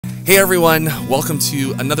Hey everyone, welcome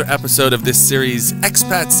to another episode of this series,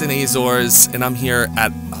 Expats in Azores, and I'm here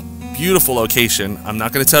at a beautiful location. I'm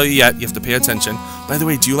not going to tell you yet, you have to pay attention. By the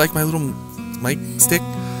way, do you like my little mic stick?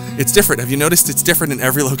 It's different. Have you noticed it's different in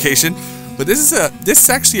every location? But this is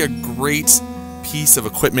actually a great piece of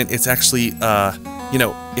equipment. It's actually,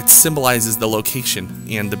 it symbolizes the location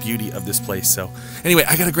and the beauty of this place. So anyway,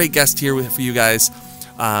 I got a great guest here for you guys.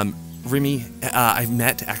 Rimi, I've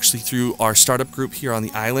met actually through our startup group here on the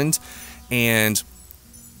island, and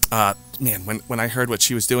man, when I heard what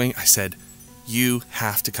she was doing, I said, you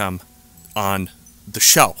have to come on the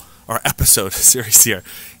show, our episode series here,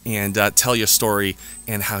 and tell your story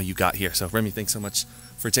and how you got here. So Rimi, thanks so much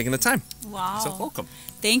for taking the time. Wow. So welcome.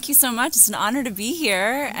 Thank you so much. It's an honor to be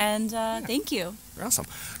here, and thank you. Awesome.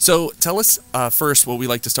 So tell us first, what we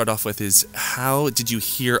like to start off with is, how did you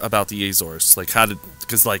hear about the Azores?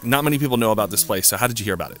 Because not many people know about this place, so how did you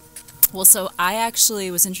hear about it? Well, so I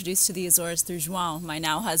actually was introduced to the Azores through João, my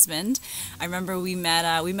now husband. I remember we met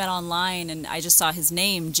online, and I just saw his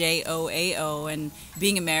name, J-O-A-O, and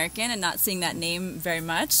being American and not seeing that name very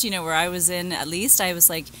much, where I was in, at least, I was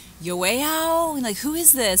like, Yoao? Like, who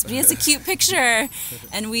is this? But he has a cute picture.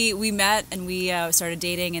 And we met, and we started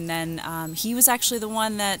dating, and then he was actually the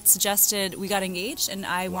one that suggested we got engaged, and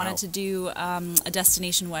I wanted to do a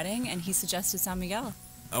destination wedding, and he suggested San Miguel.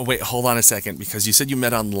 Oh, wait, hold on a second, because you said you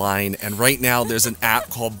met online, and right now there's an app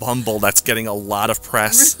called Bumble that's getting a lot of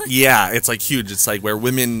press. Really? Yeah, it's like huge. It's like where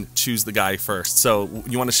women choose the guy first. So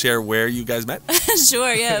you want to share where you guys met?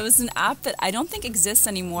 Sure, yeah. It was an app that I don't think exists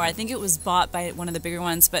anymore. I think it was bought by one of the bigger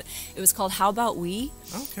ones, but it was called How About We?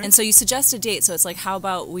 Okay. And so you suggest a date, so it's like, how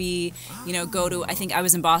about we, go to, I think I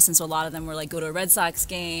was in Boston, so a lot of them were like, go to a Red Sox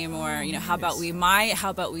game, or, how about we, how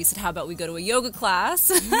about we go to a yoga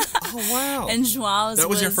class? Oh, wow. And Joao's That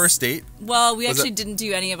was your first date? Well, we actually didn't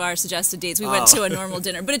do any of our suggested dates. We went to a normal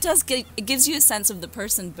dinner, but it gives you a sense of the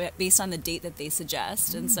person based on the date that they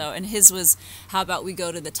suggest. And his was, how about we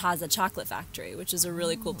go to the Taza Chocolate Factory, which is a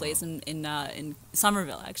really cool place in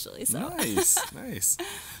Somerville, actually. So. Nice.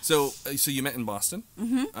 So you met in Boston,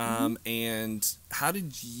 and how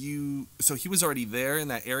did you? So he was already there in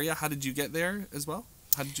that area. How did you get there as well?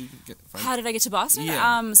 How did you How did I get to Boston?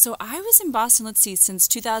 Yeah. So I was in Boston, let's see, since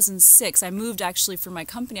 2006. I moved actually for my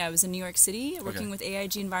company. I was in New York City working with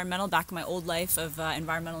AIG Environmental back in my old life of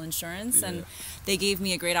environmental insurance. And they gave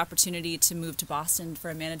me a great opportunity to move to Boston for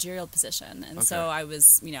a managerial position. And so I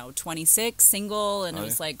was, 26, single, and it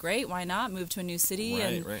was like, great, why not? Move to a new city.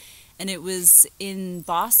 And it was in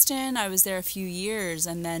Boston. I was there a few years,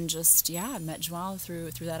 and then just, I met João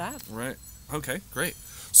through that app. Right. Okay, great.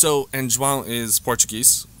 So, and João is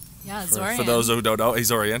Portuguese. Yeah, Azorian. For those who don't know,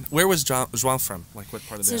 Azorian. Where was João from? Like, what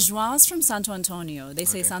part of the So João's from Santo Antonio. They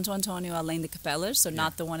say Santo Antonio além de Capelas, so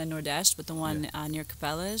not the one in Nordeste, but the one near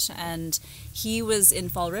Capelas. And he was in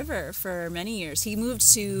Fall River for many years. He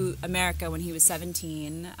moved to America when he was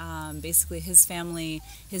 17. Basically, his family,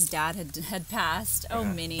 his dad had passed. Oh,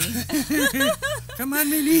 Minnie. Come on,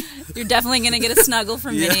 Minnie. You're definitely going to get a snuggle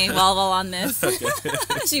from Minnie while on this.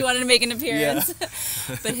 She wanted to make an appearance.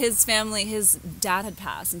 But his family, his dad had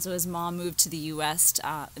passed, and so his mom moved to the U.S.,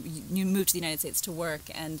 moved to the United States to work,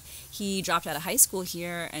 and he dropped out of high school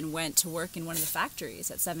here and went to work in one of the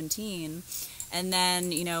factories at 17, and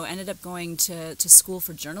then, ended up going to school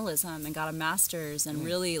for journalism and got a master's and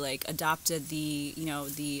really, adopted the,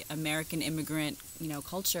 the American immigrant,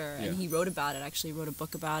 culture, and he wrote about it, actually wrote a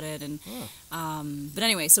book about it, and, but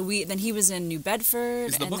anyway, so then he was in New Bedford.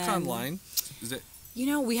 Is the book online? Is it?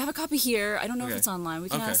 We have a copy here. I don't know if it's online. We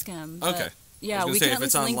can ask him. But yeah, we can at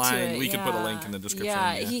least link to it. We could put a link in the description.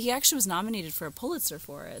 Yeah, he actually was nominated for a Pulitzer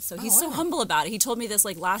for it. So he's so humble about it. He told me this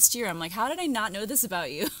last year. I'm like, how did I not know this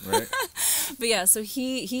about you? Right. But yeah, so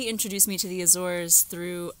he introduced me to the Azores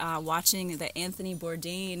through watching the Anthony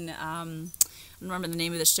Bourdain. I don't remember the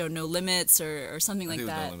name of the show, No Limits or something like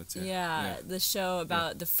that. No Limits, the show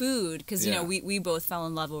about the food, because we both fell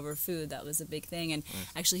in love over food. That was a big thing, and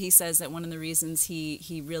actually he says that one of the reasons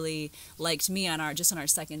he really liked me on our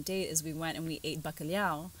second date is we went and we ate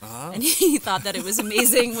bacalhau, and he thought that it was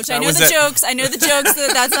amazing. Which I know the jokes,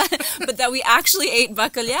 but that we actually ate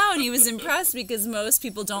bacalhau, and he was impressed because most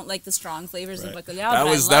people don't like the strong flavors of bacalhau.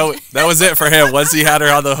 That was it for him. Once he had her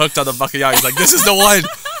on the hook on the bacalhau, he's like, "This is the one.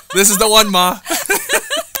 This is the one, Ma."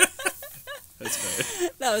 That's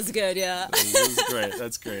great. That was good, yeah. That was great.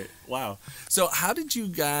 That's great. Wow. So how did you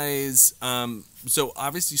guys, so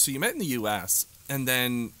obviously, so you met in the U.S., and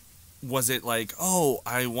then was it like, oh,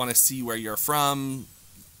 I want to see where you're from,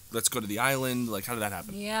 let's go to the island? Like, how did that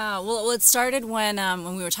happen? Yeah, well, it started when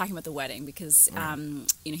we were talking about the wedding, because,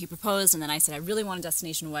 he proposed, and then I said, I really want a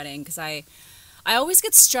destination wedding, because I always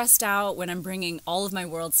get stressed out when I'm bringing all of my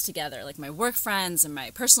worlds together, like my work friends and my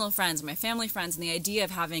personal friends and my family friends, and the idea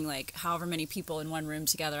of having like however many people in one room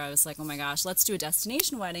together. I was like, oh my gosh, let's do a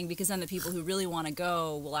destination wedding, because then the people who really want to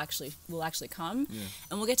go will actually come,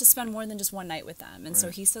 and we'll get to spend more than just one night with them. And so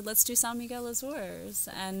he said, let's do San Miguel Azores,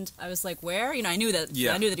 and I was like, where? You know, I knew that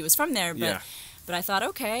he was from there, but I thought,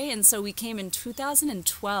 okay. And so we came in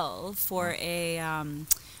 2012 for a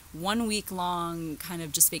 1 week long kind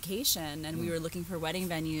of just vacation, and we were looking for wedding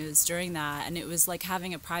venues during that, and it was like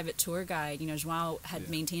having a private tour guide. You know, João had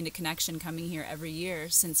maintained a connection coming here every year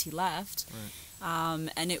since he left.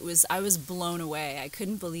 And I was blown away. I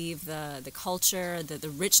couldn't believe the culture, the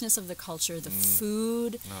richness of the culture, the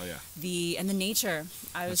food, and the nature.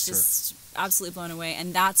 I was just absolutely blown away,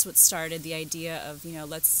 and that's what started the idea of, you know,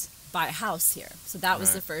 let's buy a house here. So that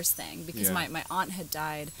was the first thing, because my aunt had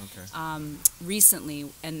died recently,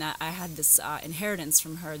 and that I had this inheritance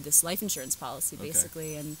from her, this life insurance policy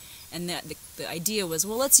basically, and the idea was,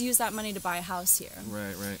 well, let's use that money to buy a house here.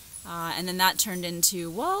 And then that turned into,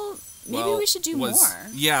 well, maybe we should do more.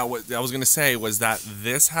 Yeah, what I was going to say, was that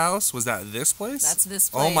this house? Was that this place? That's this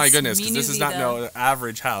place. Oh my goodness, because this is not no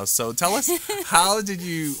average house. So tell us, how did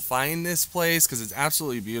you find this place? Because it's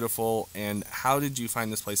absolutely beautiful. And how did you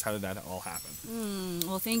find this place? How did that all happen?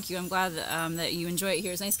 Well, thank you. I'm glad that you enjoy it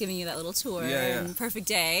here. It's nice giving you that little tour. And perfect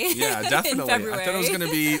day. Yeah, definitely. In February. I thought it was going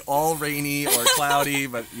to be all rainy or cloudy,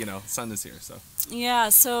 but, you know, sun is here. So. Yeah,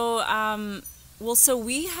 so, so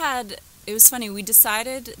we had... It was funny, we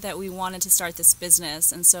decided that we wanted to start this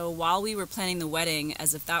business, and so while we were planning the wedding,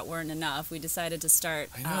 as if that weren't enough, we decided to start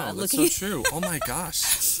I know, looking... that's so true. Oh my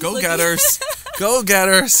gosh. Go-getters.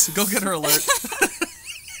 Go-getters. Go-getter alert.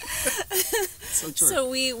 So true. So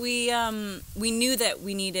we knew that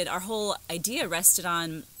we needed... Our whole idea rested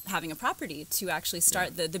on having a property to actually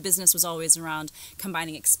start. The business was always around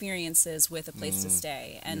combining experiences with a place to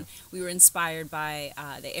stay, and we were inspired by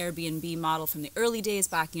the Airbnb model from the early days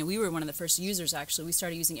back. You know, we were one of the first users, actually. We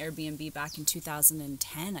started using Airbnb back in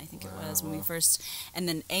 2010, I think it was, when we first, and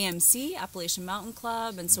then AMC, Appalachian Mountain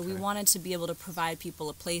Club, and so we wanted to be able to provide people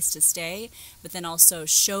a place to stay, but then also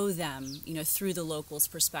show them, you know, through the locals'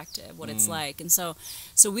 perspective, what it's like. And so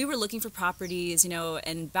we were looking for properties, you know,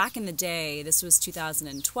 and back in the day, this was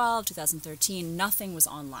 2012, 2013, nothing was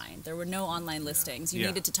online. There were no online listings. You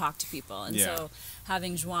needed to talk to people. And so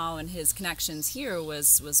having João and his connections here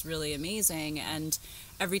was really amazing. And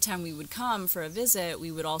every time we would come for a visit,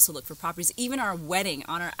 we would also look for properties. Even our wedding,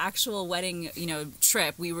 on our actual wedding, you know,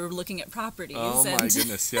 trip, we were looking at properties. Oh my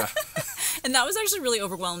goodness, yeah. And that was actually really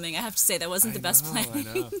overwhelming. I have to say, that wasn't the best planning.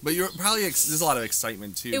 I know. But you're probably there's a lot of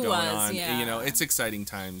excitement too going on. Yeah. You know, it's exciting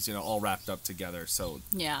times. You know, all wrapped up together. So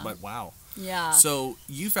But wow. Yeah. So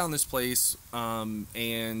you found this place,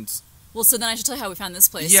 and... Well, so then I should tell you how we found this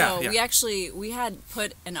place. Yeah, so we had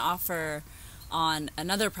put an offer on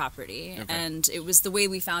another property, and it was the way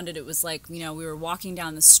we found it. It was like, you know, we were walking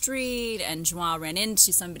down the street, and João ran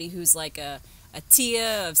into somebody who's like a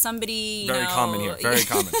tia of somebody, very common here, very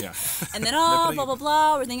common, yeah. And then, blah, blah,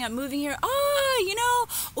 blah, we're thinking about moving here. You know,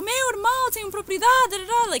 o meu irmão tem propriedade,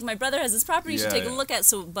 like my brother has this property, you should take a look at.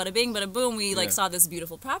 So bada bing, bada boom, we like saw this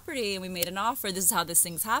beautiful property, and we made an offer. This is how this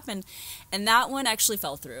thing's happened. And that one actually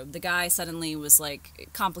fell through. The guy suddenly was like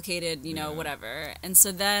complicated, you know, whatever. And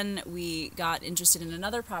so then we got interested in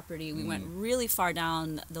another property. We went really far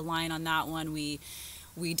down the line on that one.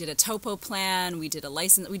 We did a topo plan, we did a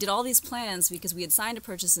license, we did all these plans because we had signed a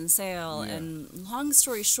purchase and sale, and long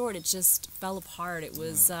story short, it just fell apart. It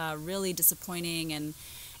was really disappointing, and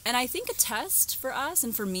I think a test for us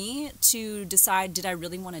and for me to decide, did I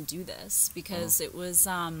really want to do this? Because it was,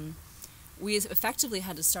 we effectively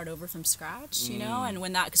had to start over from scratch, you know, and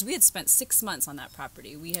when that, because we had spent 6 months on that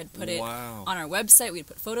property. We had put it on our website, we had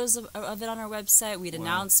put photos of it on our website, we had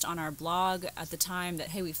announced on our blog at the time that,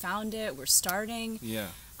 hey, we found it, we're starting.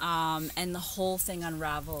 And the whole thing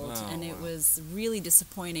unraveled, and it was really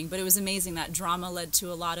disappointing, but it was amazing. That drama led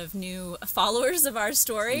to a lot of new followers of our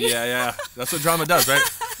story. Yeah, that's what drama does, right?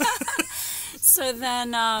 So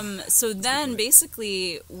then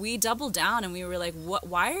basically we doubled down, and we were like, what?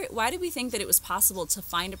 Why did we think that it was possible to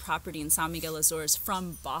find a property in San Miguel Azores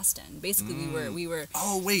from Boston? Basically, we were.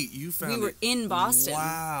 Oh wait, you found. We were in Boston.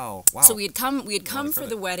 Wow. So we had come for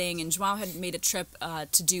the wedding, and João had made a trip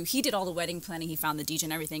to do. He did all the wedding planning. He found the DJ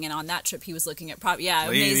and everything, and on that trip he was looking at property. Yeah,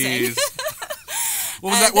 ladies. Amazing.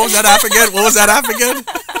 What was that app again?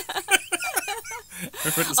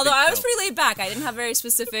 Although I was pretty laid back. I didn't have very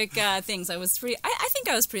specific things. I was pretty. I think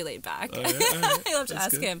I was pretty laid back. All right. You'll have to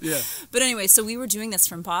ask him. Yeah. But anyway, so we were doing this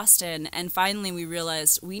from Boston, and finally we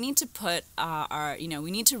realized we need to put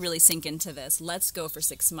we need to really sink into this. Let's go for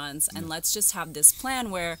 6 months, and let's just have this plan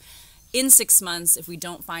where, in 6 months, if we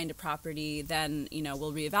don't find a property, then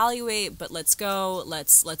we'll reevaluate. But let's go.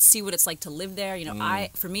 Let's see what it's like to live there.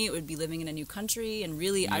 For me, it would be living in a new country, and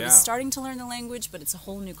really, I was starting to learn the language, but it's a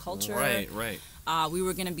whole new culture. Right. We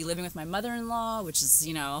were going to be living with my mother-in-law, which is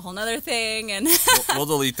a whole nother thing, and we'll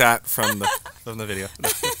delete that from the video.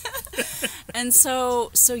 And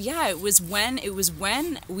so yeah, it was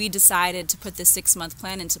when we decided to put this 6-month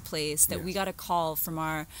plan into place that we got a call from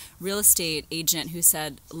our real estate agent who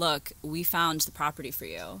said, "Look, we found the property for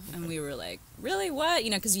you." And we were like, "Really? What?"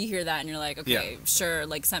 Because you hear that and you're like, "Okay, sure."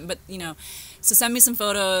 Like, so send me some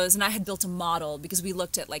photos. And I had built a model because we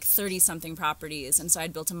looked at like 30 something properties, and so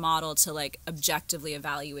I'd built a model to like objectively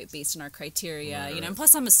evaluate based on our criteria. And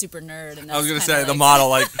plus I'm a super nerd. And I was gonna say the model,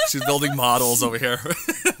 like she's building models over here.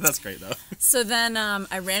 That's great though. So then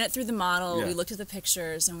I ran it through the model. We looked at the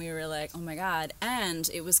pictures, and we were like, "Oh my god!" And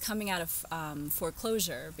it was coming out of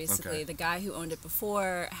foreclosure. Basically, the guy who owned it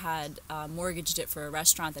before had mortgaged it for a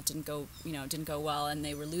restaurant that didn't go well, and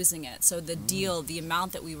they were losing it. So the deal, the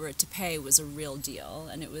amount that we were to pay, was a real deal,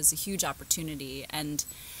 and it was a huge opportunity. And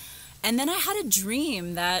then I had a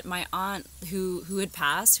dream that my aunt, who had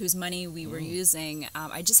passed, whose money we were using,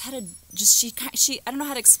 I just had she I don't know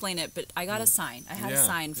how to explain it, but I got a sign. I had a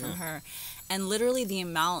sign from her, and literally the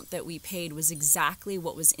amount that we paid was exactly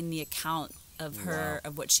what was in the account of her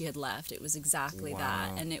of what she had left. It was exactly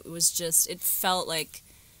that, and it was just, it felt like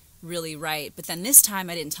really right. But then this time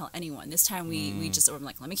I didn't tell anyone. This time we just were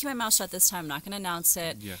like, let me keep my mouth shut this time. I'm not going to announce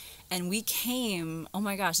it. Yeah. And we came, oh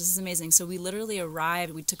my gosh, this is amazing. So we literally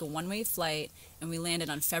arrived, we took a one-way flight, and we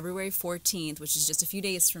landed on February 14th, which is just a few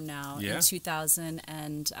days from now, in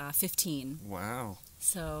 2015. Wow.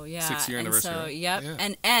 So, yeah. 6-year anniversary. So, yep. Yeah.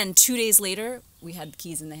 And 2 days later, we had the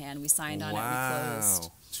keys in the hand. We signed on it, we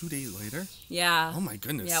closed. 2 days later? Yeah. Oh my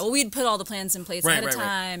goodness. Yeah, well, we'd put all the plans in place ahead of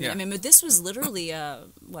time. Right. Yeah. I mean, but this was literally,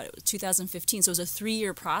 2015, so it was a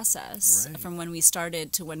 3-year process from when we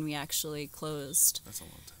started to when we actually closed. That's a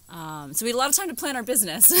long time. So we had a lot of time to plan our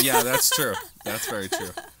business. Yeah, that's true. That's very true.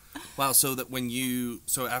 Wow, so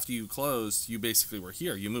after you closed, you basically were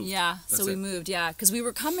here. You moved. Yeah, we moved, because we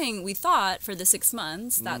were coming, we thought, for the 6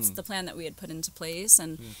 months. That's the plan that we had put into place,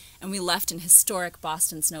 and we left in historic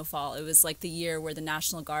Boston snowfall. It was like the year where the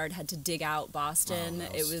National Guard had to dig out Boston.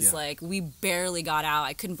 It was like, we barely got out.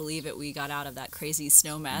 I couldn't believe it. We got out of that crazy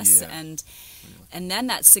snow mess, and then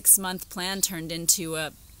that 6-month plan turned into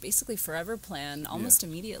a basically forever plan almost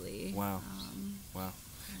immediately. Wow. Wow.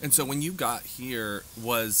 And so when you got here,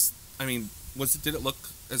 did it look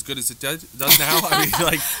as good as it does now?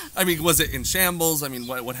 Was it in shambles? I mean,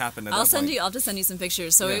 what happened at that point? I'll just send you some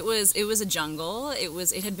pictures. So it was a jungle.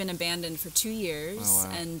 It had been abandoned for 2 years. Oh,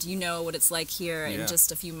 wow. And you know what it's like here in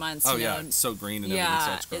just a few months. Oh, it's so green and everything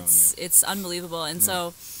starts growing. It's unbelievable. And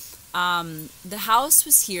so the house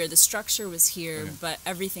was here, the structure was here, but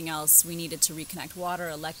everything else we needed to reconnect: water,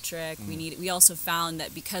 electric. We also found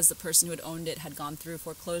that because the person who had owned it had gone through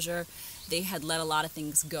foreclosure, they had let a lot of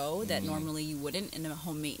things go that normally you wouldn't in a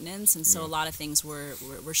home maintenance, and so a lot of things were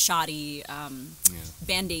shoddy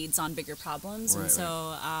band-aids on bigger problems. It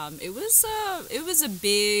was a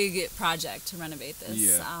big project to renovate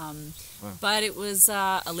this. But it was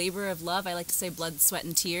a labor of love. I like to say blood, sweat,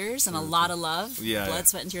 and tears, and a lot of love. Blood,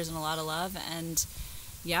 sweat, and tears, and a lot of love. And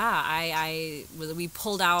we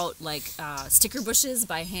pulled out like sticker bushes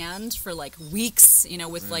by hand for like weeks.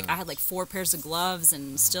 With I had like 4 pairs of gloves,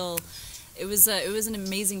 and still, it was an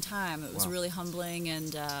amazing time. It was really humbling,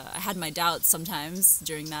 and I had my doubts sometimes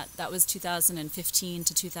during that. That was 2015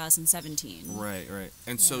 to 2017. Right.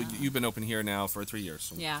 And so you've been open here now for 3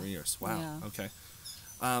 years. 3 years. Wow. Yeah. Okay.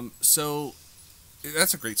 So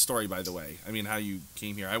that's a great story, by the way. I mean, how you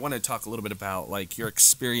came here. I want to talk a little bit about like your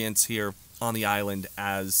experience here on the island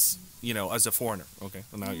as a foreigner. Okay,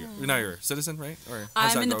 well, now you're a citizen, right? Or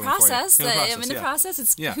I'm in the process. I'm in the process.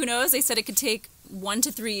 It's who knows? They said it could take 1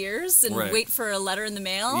 to 3 years and wait for a letter in the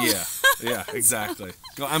mail. Yeah, exactly.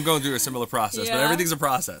 I'm going through a similar process, but everything's a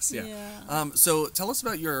process. So tell us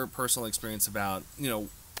about your personal experience about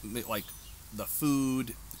like the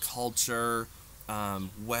food, the culture.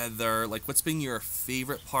 Weather, like what's been your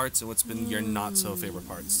favorite parts and what's been your not so favorite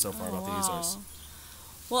parts so far about the Azores?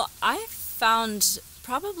 Well, I found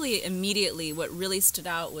probably immediately what really stood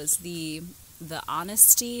out was the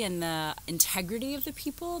honesty and the integrity of the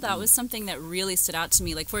people. That was something that really stood out to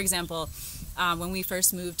me. Like, for example, when we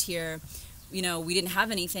first moved here, you know, we didn't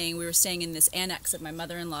have anything. We were staying in this annex at my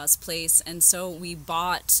mother-in-law's place, and so we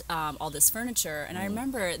bought all this furniture. And I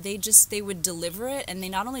remember they would deliver it, and they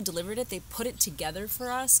not only delivered it, they put it together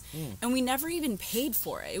for us, and we never even paid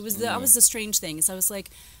for it. It was that was the strange thing. So I was like,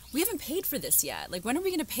 we haven't paid for this yet. Like, when are we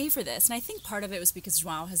going to pay for this? And I think part of it was because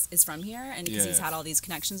João is from here, and because he's had all these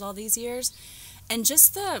connections all these years, and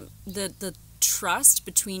just the trust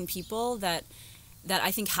between people that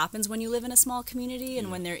I think happens when you live in a small community,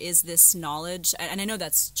 and when there is this knowledge, and I know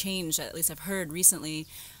that's changed, at least I've heard recently,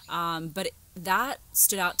 but that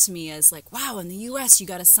stood out to me as like, wow, in the US you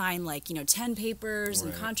got to sign like, you know, 10 papers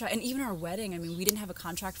and contract, and even our wedding, I mean, we didn't have a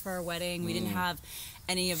contract for our wedding, we didn't have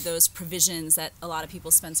any of those provisions that a lot of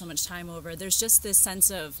people spend so much time over. There's just this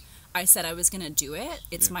sense of, I said I was going to do it,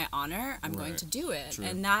 it's my honor, I'm going to do it.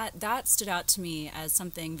 And that stood out to me as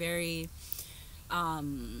something very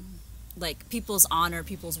like people's honor,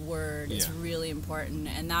 people's word is really important,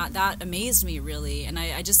 and that amazed me really. And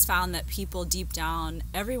I just found that people deep down,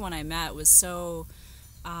 everyone I met was so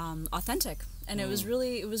authentic, and it was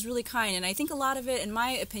really kind. And I think a lot of it, in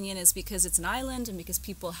my opinion, is because it's an island, and because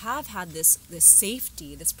people have had this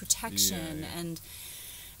safety, this protection. And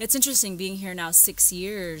it's interesting being here now 6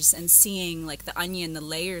 years and seeing like the onion, the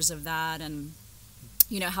layers of that, and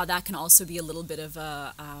you know how that can also be a little bit of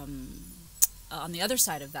a on the other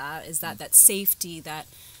side of that is that safety, that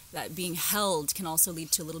being held can also lead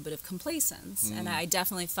to a little bit of complacence. And I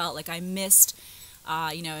definitely felt like I missed,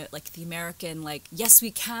 you know, like the American, like, yes, we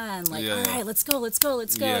can, like, all right, let's go,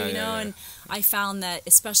 you know. And I found that,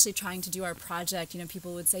 especially trying to do our project, you know,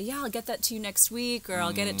 people would say, yeah, I'll get that to you next week, or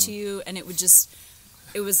I'll get it to you, and it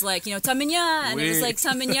was like, you know, tamanya, and it was like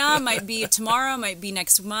tamanya might be tomorrow, might be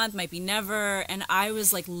next month, might be never, and I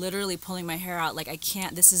was like literally pulling my hair out, like I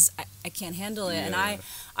can't handle it. And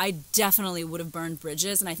I definitely would have burned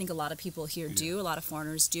bridges, and I think a lot of people here do, a lot of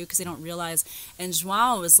foreigners do, because they don't realize. And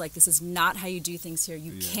João was like, this is not how you do things here,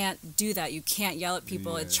 you can't do that, you can't yell at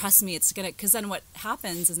people, trust me, it's gonna, because then what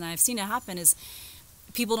happens is, and I've seen it happen, is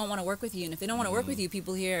people don't want to work with you, and if they don't want to work with you,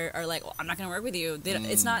 people here are like, well, I'm not going to work with you.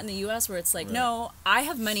 It's not in the U.S. where it's like, no, I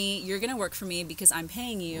have money, you're going to work for me because I'm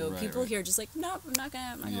paying you. People here are just like, no, I'm not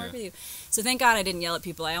going to work with you. So thank God I didn't yell at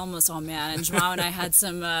people. I almost, oh man, and João and I had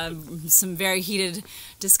some very heated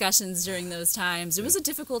discussions during those times. It was a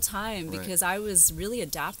difficult time because I was really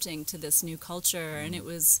adapting to this new culture, and that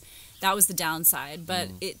was the downside. But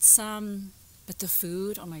it's but the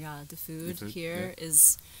food, oh my God, the food here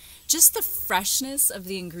is just the freshness of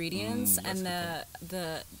the ingredients and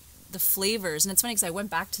the flavors. And it's funny because I went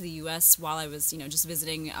back to the U.S. while I was, you know, just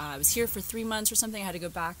visiting. I was here for 3 months or something. I had to go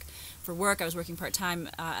back for work. I was working part-time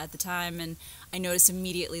at the time, and I noticed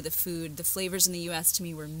immediately the flavors in the U.S. to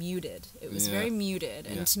me were muted. It was very muted,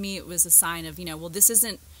 and to me it was a sign of, you know, well, this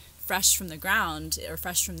isn't fresh from the ground or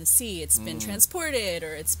fresh from the sea. It's been transported,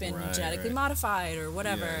 or it's been genetically modified, or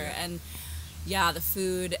whatever. And yeah, the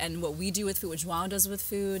food and what we do with food, what João does with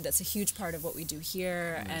food, that's a huge part of what we do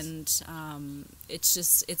here. And it's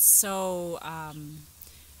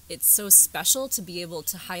so special to be able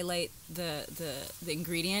to highlight the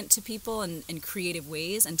ingredient to people in creative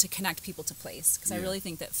ways, and to connect people to place, because I really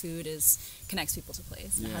think that food connects people to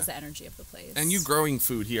place, and it has the energy of the place. And you growing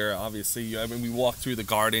food here, obviously, I mean, we walk through the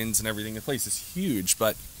gardens and everything. The place is huge,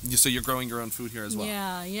 but so you're growing your own food here as well.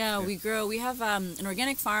 Yeah. We have an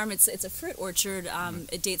organic farm. It's a fruit orchard.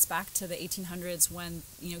 It dates back to the 1800s when,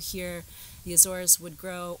 you know, here the Azores would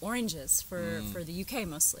grow oranges for the UK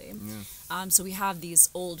mostly. So we have these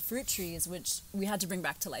old fruit trees, which we had to bring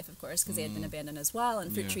back to life, of course, because they had been abandoned as well,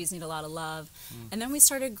 and fruit trees need a lot of love. And then we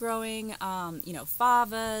started growing, you know,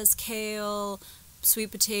 favas, kale,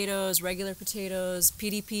 sweet potatoes, regular potatoes,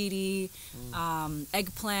 piri,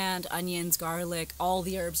 eggplant, onions, garlic, all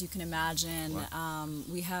the herbs you can imagine.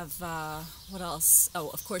 We have, what else? Oh,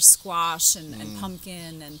 of course, squash and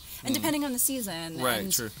pumpkin, and depending on the season.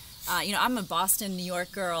 Right, true. You know, I'm a Boston, New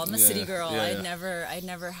York girl. I'm a city girl. I'd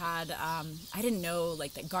never had, I didn't know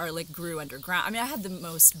like that garlic grew underground. I mean, I had the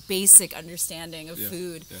most basic understanding of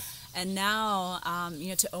food. And now, you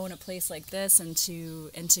know, to own a place like this and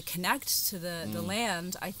to connect to the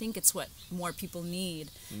land, I think it's what more people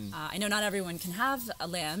need. I know not everyone can have a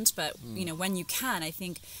land, but you know, when you can, I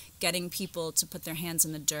think getting people to put their hands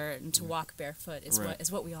in the dirt and to walk barefoot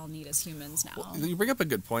is what we all need as humans now. Well, you bring up a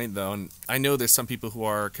good point, though, and I know there's some people who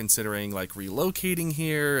are considering like relocating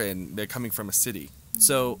here, and they're coming from a city.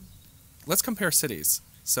 So let's compare cities.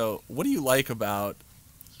 So what do you like about,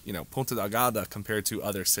 you know, Ponta Delgada compared to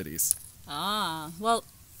other cities? Well,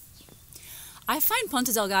 I find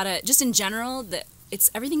Ponta Delgada, just in general, that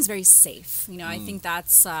everything's very safe. You know, I think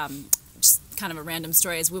that's just kind of a random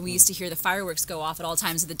story, is when we used to hear the fireworks go off at all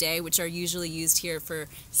times of the day, which are usually used here for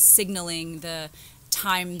signaling the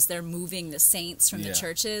times they're moving the saints from the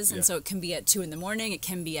churches. And so it can be at 2 in the morning, it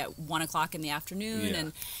can be at 1 o'clock in the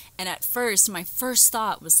afternoon. And at first, my first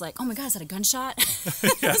thought was like, oh my God, is that a gunshot?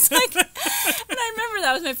 It was like, and I remember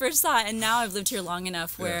that was my first thought. And now I've lived here long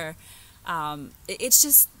enough where it's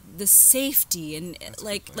just the safety. And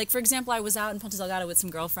like for example, I was out in Ponta Delgada with some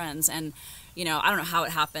girlfriends, and you know, I don't know how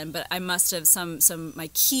it happened, but I must have my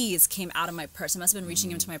keys came out of my purse. I must have been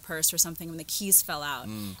reaching into my purse or something when the keys fell out.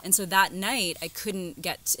 And so that night I couldn't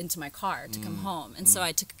get into my car to come home. And so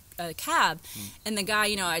I took a cab, and the guy,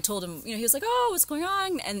 you know, I told him, you know, he was like, oh, what's going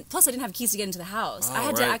on? And plus I didn't have keys to get into the house. I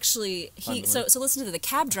had to actually, so listen to the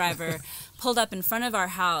cab driver pulled up in front of our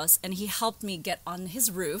house, and he helped me get on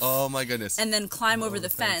his roof. Oh my goodness. And then climb over the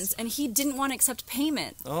fence. And he didn't want to accept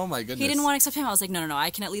payment. Oh my goodness. He didn't want to accept payment. I was like, no, I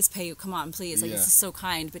can at least pay you. Come on, please. Like, this is so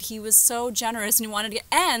kind. But he was so generous, and he wanted to get,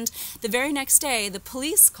 and the very next day, the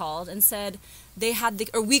police called and said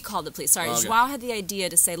we called the police. Sorry, Joao had the idea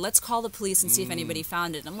to say, let's call the police and see if anybody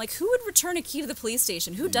found it. And I'm like, who would return a key to the police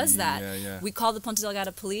station? Who does that? We called the Ponta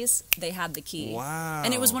Delgada police. They had the key. Wow.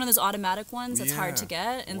 And it was one of those automatic ones that's hard to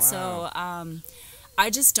get. And so I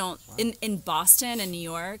just don't, in Boston and New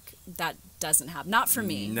York, that doesn't happen. Not for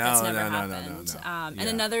me. That's never happened. And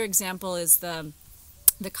another example is the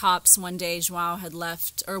cops. One day, Joao had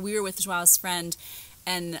left, or we were with Joao's friend,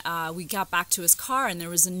 and we got back to his car, and there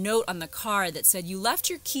was a note on the car that said, you left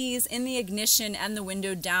your keys in the ignition and the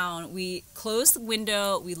window down. We closed the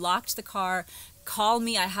window, we locked the car. Call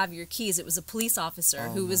me, I have your keys. It was a police officer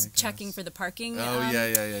who was checking for the parking.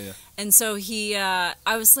 Yeah. And so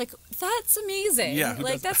I was like, that's amazing. Yeah,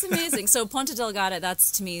 like, that's amazing. So Ponta Delgada, that's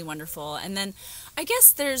to me wonderful. And then I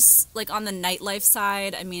guess there's, like, on the nightlife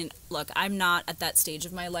side, I mean, look, I'm not at that stage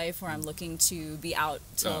of my life where I'm looking to be out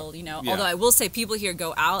till, you know, although I will say people here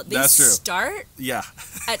go out, they start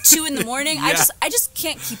at 2 in the morning. I just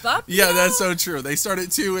can't keep up. Yeah, you know? That's so true. They start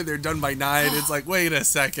at 2 and they're done by 9. It's like, wait a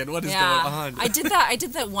second, what is going on? I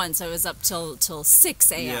did that once. I was up till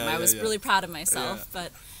 6 a.m. I was really proud of myself,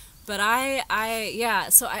 but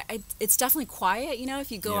so it's definitely quiet, you know, if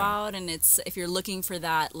you go out, and if you're looking for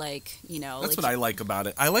that, like, you know. That's what I like about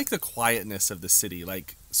it. I like the quietness of the city.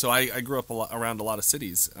 Like, so I grew up around a lot of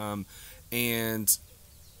cities, and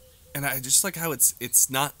I just like how it's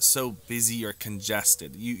not so busy or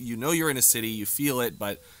congested. You know you're in a city, you feel it,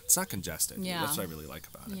 but it's not congested. Yeah. That's what I really like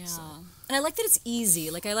about it. Yeah. So. And I like that it's easy.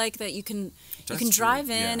 Like, I like that you can drive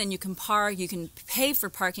in and you can park, you can pay for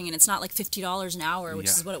parking, and it's not like $50 an hour, which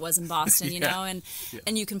is what it was in Boston, you know,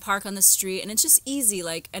 and you can park on the street, and it's just easy.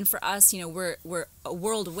 Like, and for us, you know, we're a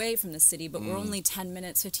world away from the city, but we're only 10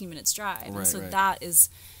 minutes, 15 minutes drive. And so that is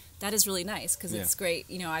really nice, because it's great.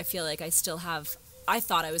 You know, I feel like I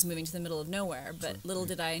thought I was moving to the middle of nowhere, but little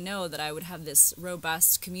did I know that I would have this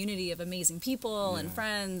robust community of amazing people and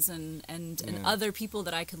friends and other people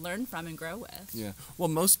that I could learn from and grow with. Yeah. Well,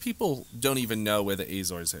 most people don't even know where the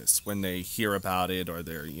Azores is when they hear about it, or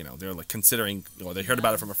they're like considering, or they heard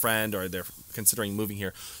about it from a friend, or they're considering moving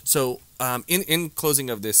here. So, in closing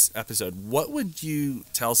of this episode, what would you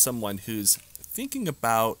tell someone who's thinking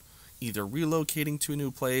about either relocating to a new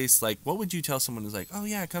place? Like, what would you tell someone who's like, oh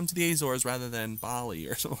yeah, come to the Azores rather than Bali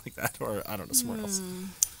or something like that, or I don't know, somewhere else?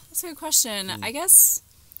 That's a good question. I guess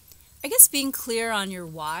being clear on your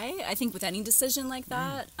why. I think with any decision like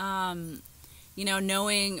that, you know,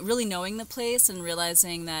 really knowing the place and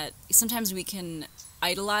realizing that sometimes we can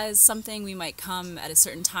idolize something. We might come at a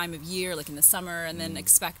certain time of year, like in the summer, and then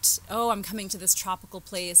expect, oh, I'm coming to this tropical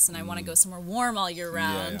place and I want to go somewhere warm all year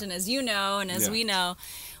round. And as you know, and as we know,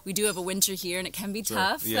 we do have a winter here, and it can be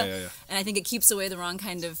tough. And I think it keeps away the wrong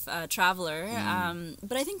kind of traveler.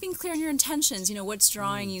 But I think being clear on your intentions, you know, what's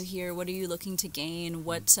drawing you here? What are you looking to gain?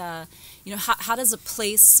 What, you know, how does a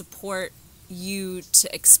place support you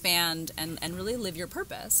to expand and really live your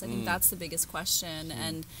purpose? I think that's the biggest question.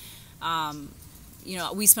 And, you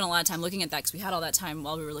know, we spent a lot of time looking at that because we had all that time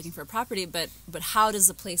while we were looking for a property, but how does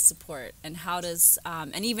the place support, and how does,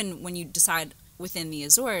 and even when you decide within the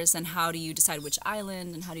Azores, then how do you decide which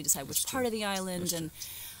island, and how do you decide which part of the island? And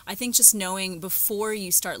I think just knowing before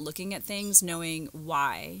you start looking at things, knowing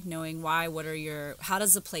why, how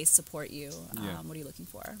does the place support you? What are you looking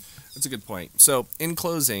for? That's a good point. So in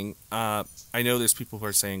closing, I know there's people who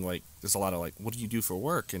are saying, like, there's a lot of like, what do you do for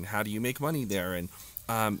work, and how do you make money there? And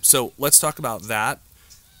so let's talk about that,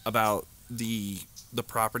 about the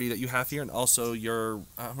property that you have here, and also your,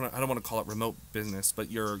 I don't want to call it remote business, but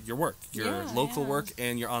your work, your local work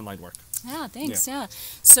and your online work. Yeah, thanks. Yeah.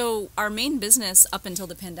 So our main business up until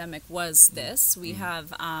the pandemic was this. We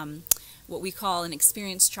have what we call an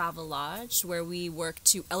experience travel lodge, where we work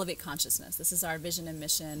to elevate consciousness. This is our vision and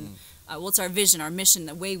mission. Well, it's our vision, our mission,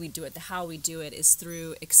 the way we do it, the how we do it is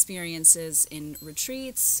through experiences in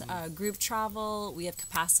retreats, group travel. We have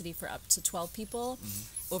capacity for up to 12 people,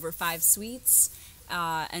 over 5 suites,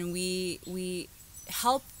 and we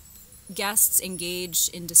help guests engage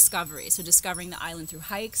in discovery. So discovering the island through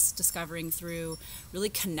hikes, discovering through really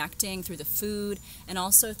connecting through the food, and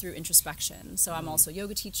also through introspection. So I'm also a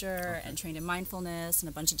yoga teacher and trained in mindfulness and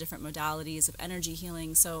a bunch of different modalities of energy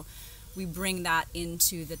healing. So we bring that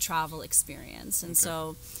into the travel experience. And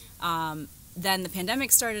so then the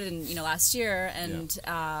pandemic started in, last year, and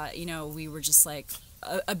we were just like,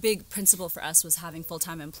 a big principle for us was having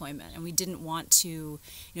full-time employment, and we didn't want to,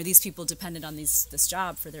 these people depended on this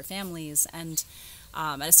job for their families, and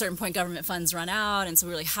at a certain point government funds run out, and so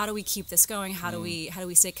we were like, how do we keep this going? How do we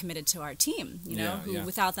stay committed to our team, who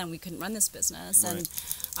without them we couldn't run this business. And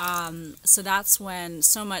so that's when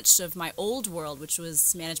so much of my old world, which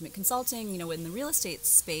was management consulting, in the real estate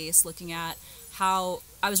space, looking at how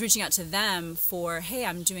I was reaching out to them for, hey,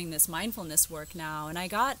 I'm doing this mindfulness work now. And I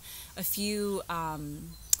got a few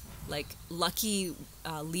lucky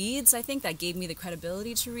leads, I think, that gave me the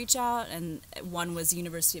credibility to reach out. And one was the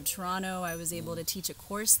University of Toronto. I was able to teach a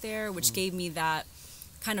course there, which gave me that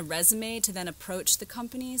kind of resume to then approach the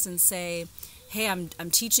companies and say, hey, I'm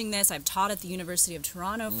teaching this. I've taught at the University of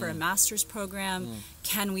Toronto for a master's program.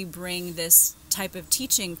 Can we bring this type of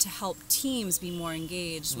teaching to help teams be more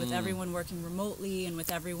engaged with everyone working remotely and with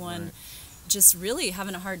everyone just really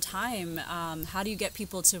having a hard time? How do you get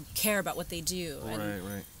people to care about what they do?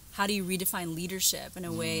 And how do you redefine leadership in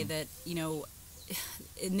a way that,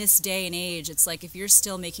 in this day and age, it's like if you're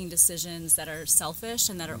still making decisions that are selfish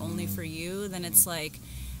and that are only for you, then it's like,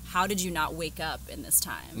 how did you not wake up in this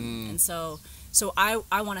time? And so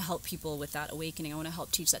I want to help people with that awakening. I want to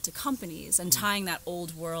help teach that to companies, and tying that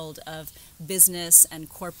old world of business and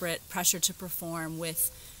corporate pressure to perform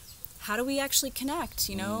with how do we actually connect?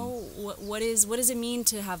 What does it mean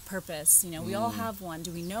to have purpose? We all have one.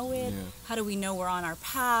 Do we know it? How do we know we're on our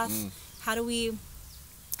path? How do we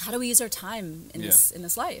use our time in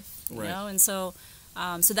this life? And so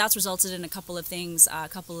that's resulted in a couple of things, a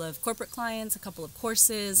couple of corporate clients, a couple of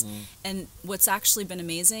courses. And what's actually been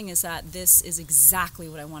amazing is that this is exactly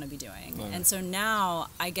what I want to be doing. And so now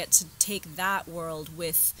I get to take that world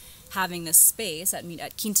with having this space at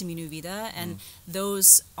Quinta Minuvida, and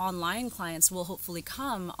those online clients will hopefully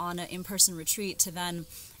come on an in-person retreat to then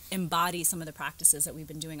embody some of the practices that we've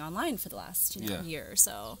been doing online for the last year or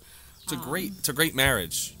so. It's a great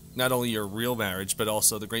marriage. Not only your real marriage, but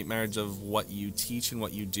also the great marriage of what you teach and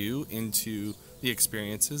what you do into the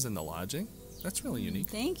experiences and the lodging. That's really unique.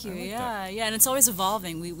 Thank you. Yeah, and it's always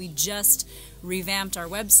evolving. We just revamped our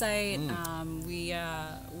website.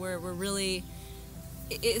 We're really.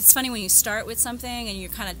 It's funny when you start with something and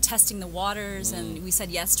you're kind of testing the waters, and we said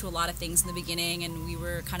yes to a lot of things in the beginning, and we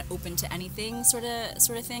were kind of open to anything sort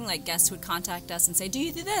of thing. Like guests would contact us and say, do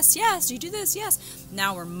you do this? Yes. Do you do this? Yes.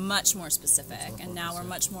 Now we're much more specific, and now we're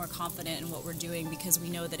much more confident in what we're doing because we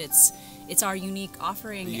know that it's our unique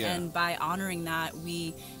offering, and by honoring that,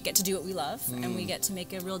 we get to do what we love, and we get to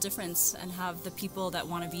make a real difference and have the people that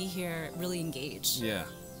want to be here really engaged. Yeah,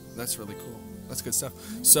 that's really cool. That's good stuff.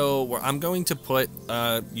 So I'm going to put,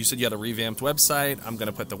 you said you had a revamped website. I'm going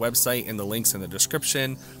to put the website and the links in the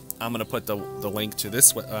description. I'm going to put the link to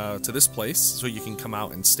this place so you can come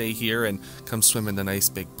out and stay here and come swim in the nice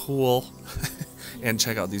big pool and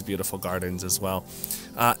check out these beautiful gardens as well.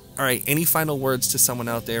 All right, any final words to someone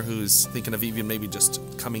out there who's thinking of even maybe just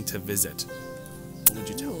coming to visit? What would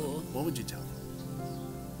you tell them? What would you tell them?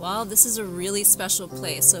 Well, this is a really special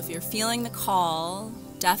place. So if you're feeling the call,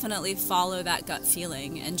 definitely follow that gut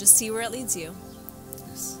feeling and just see where it leads you.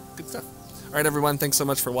 Yes. Good stuff. All right, everyone. Thanks so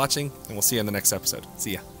much for watching, and we'll see you in the next episode.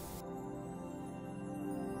 See ya.